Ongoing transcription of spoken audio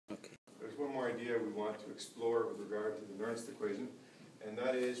idea we want to explore with regard to the Nernst equation, and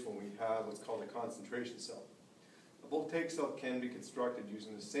that is when we have what's called a concentration cell. A voltaic cell can be constructed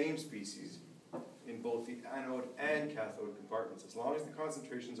using the same species in both the anode and cathode compartments, as long as the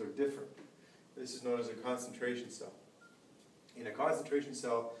concentrations are different. This is known as a concentration cell. In a concentration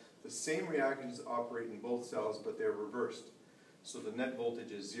cell, the same reactions operate in both cells, but they're reversed, so the net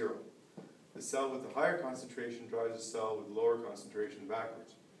voltage is zero. The cell with the higher concentration drives the cell with lower concentration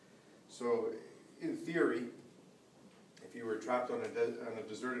backwards. So, in theory, if you were trapped on a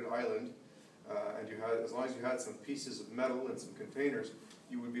deserted island, and you had, as long as you had some pieces of metal and some containers,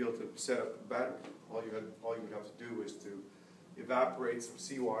 you would be able to set up a battery. All you would have to do is to evaporate some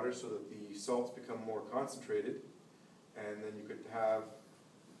seawater so that the salts become more concentrated, and then you could have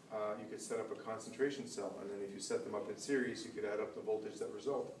you could set up a concentration cell, and then if you set them up in series, you could add up the voltage that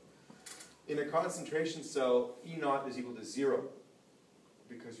result. In a concentration cell, E naught is equal to 0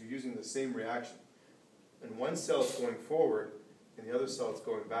 because you're using the same reaction. And one cell is going forward, and the other cell is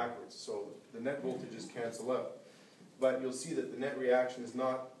going backwards. So the net voltages cancel out. But you'll see that the net reaction is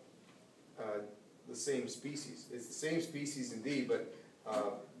not the same species. It's the same species indeed, but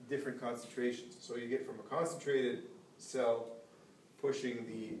different concentrations. So you get from a concentrated cell pushing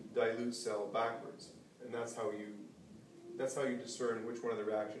the dilute cell backwards, and that's how you discern which one of the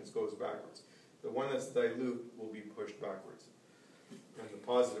reactions goes backwards. The one that's dilute will be pushed backwards, and the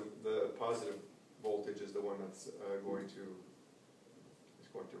positive voltage is the one that's going to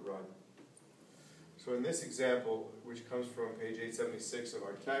run. So in this example, which comes from page 876 of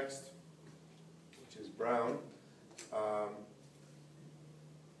our text, which is brown,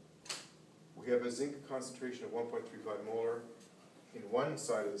 we have a zinc concentration of 1.35 molar in one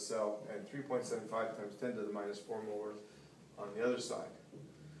side of the cell and 3.75 times 10 to the minus 4 molar on the other side.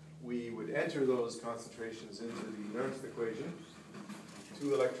 We would enter those concentrations into the Nernst equation.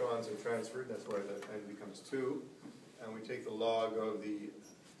 2 electrons are transferred, that's why the n becomes 2, and we take the log of the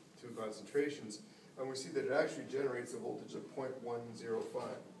 2 concentrations, and we see that it actually generates a voltage of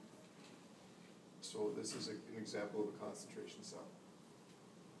 0.105. So this is an example of a concentration cell.